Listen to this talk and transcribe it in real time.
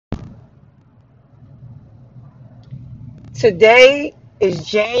Today is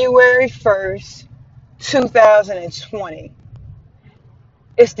January 1st, 2020.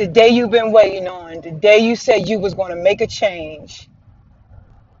 It's the day you've been waiting on, the day you said you was going to make a change.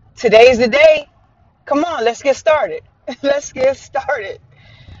 Today's the day. Come on, let's get started. Let's get started.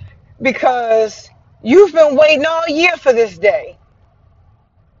 Because you've been waiting all year for this day.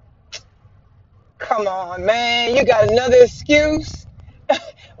 Come on, man. You got another excuse?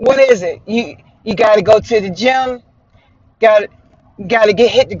 What is it? You got to go to the gym? Got to get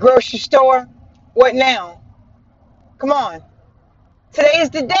hit the grocery store? What now? Come on. Today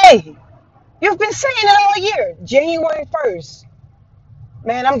is the day. You've been saying it all year. January 1st.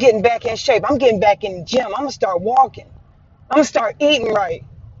 Man, I'm getting back in shape. I'm getting back in the gym. I'm going to start walking. I'm going to start eating right.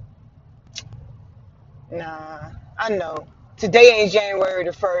 Nah, I know. Today ain't January the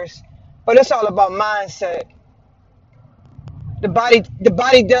 1st, but it's all about mindset. The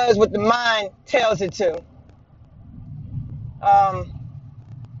body does what the mind tells it to. I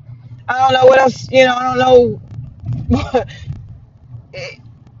don't know what else, I don't know.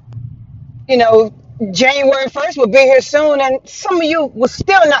 you know, January 1st will be here soon, and some of you will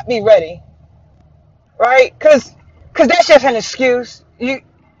still not be ready, right? Because that's just an excuse. You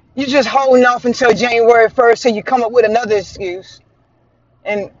just holding off until January 1st so you come up with another excuse,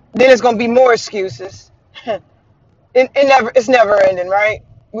 and then it's gonna be more excuses. It's never ending, right?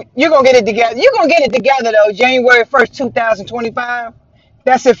 You're gonna get it together. You're gonna get it together though. January 1st, 2025.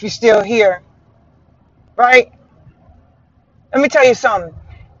 That's if you're still here, right? Let me tell you something.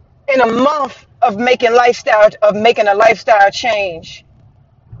 In a month of making a lifestyle change,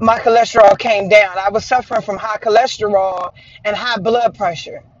 my cholesterol came down. I was suffering from high cholesterol and high blood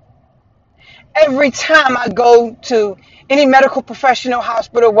pressure. Every time I go to any medical professional,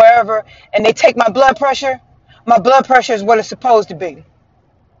 hospital, wherever, and they take my blood pressure is what it's supposed to be.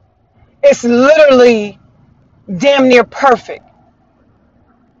 It's literally damn near perfect.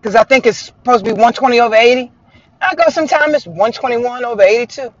 Because I think it's supposed to be 120 over 80. I go sometimes it's 121 over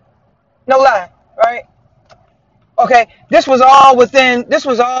 82. No lie, right? Okay, this was all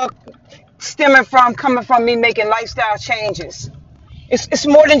coming from me making lifestyle changes. It's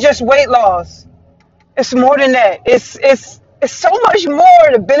more than just weight loss. It's more than that. It's so much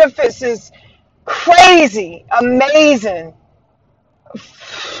more. The benefits is crazy, amazing,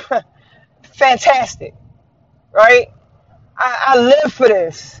 fantastic, right? I live for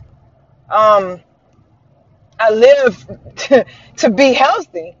this. I live to be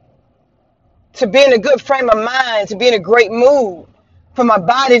healthy, to be in a good frame of mind, to be in a great mood, for my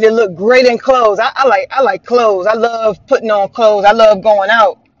body to look great in clothes. I like clothes. I love putting on clothes. I love going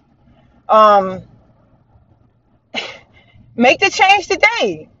out. Um, Make the change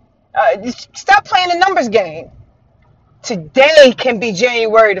today. Just stop playing the numbers game. Today can be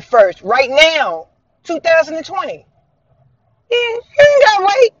January the 1st. Right now, 2020. You ain't got to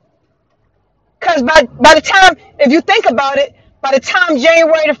wait. Because by the time, if you think about it, by the time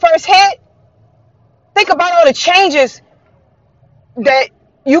January the 1st hit, think about all the changes that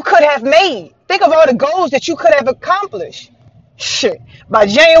you could have made. Think of all the goals that you could have accomplished. Shit. By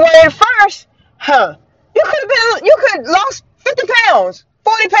January the 1st, you could lost 50 pounds,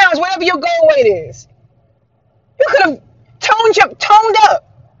 40 pounds, whatever your goal weight is. You could have toned up,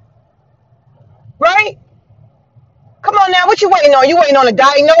 right? Come on now, what you waiting on? You waiting on a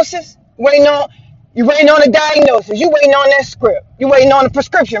diagnosis? You waiting on a diagnosis. You waiting on that script. You waiting on a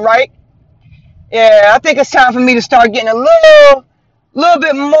prescription, right? Yeah, I think it's time for me to start getting a little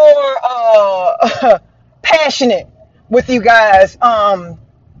bit more passionate with you guys,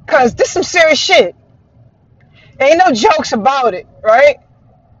 cause this is some serious shit. Ain't no jokes about it, right?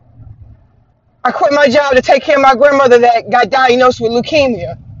 I quit my job to take care of my grandmother that got diagnosed with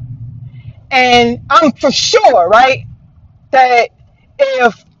leukemia, and I'm for sure, right, that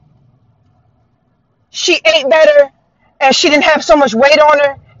if she ate better and she didn't have so much weight on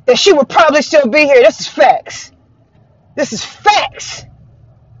her, that she would probably still be here. This is facts. This is facts,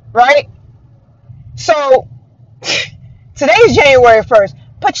 right? So today's January 1st.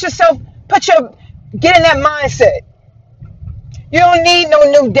 Get in that mindset. You don't need no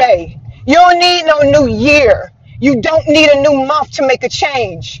new day. You don't need no new year. You don't need a new month to make a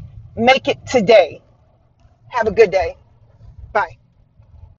change. Make it today. Have a good day.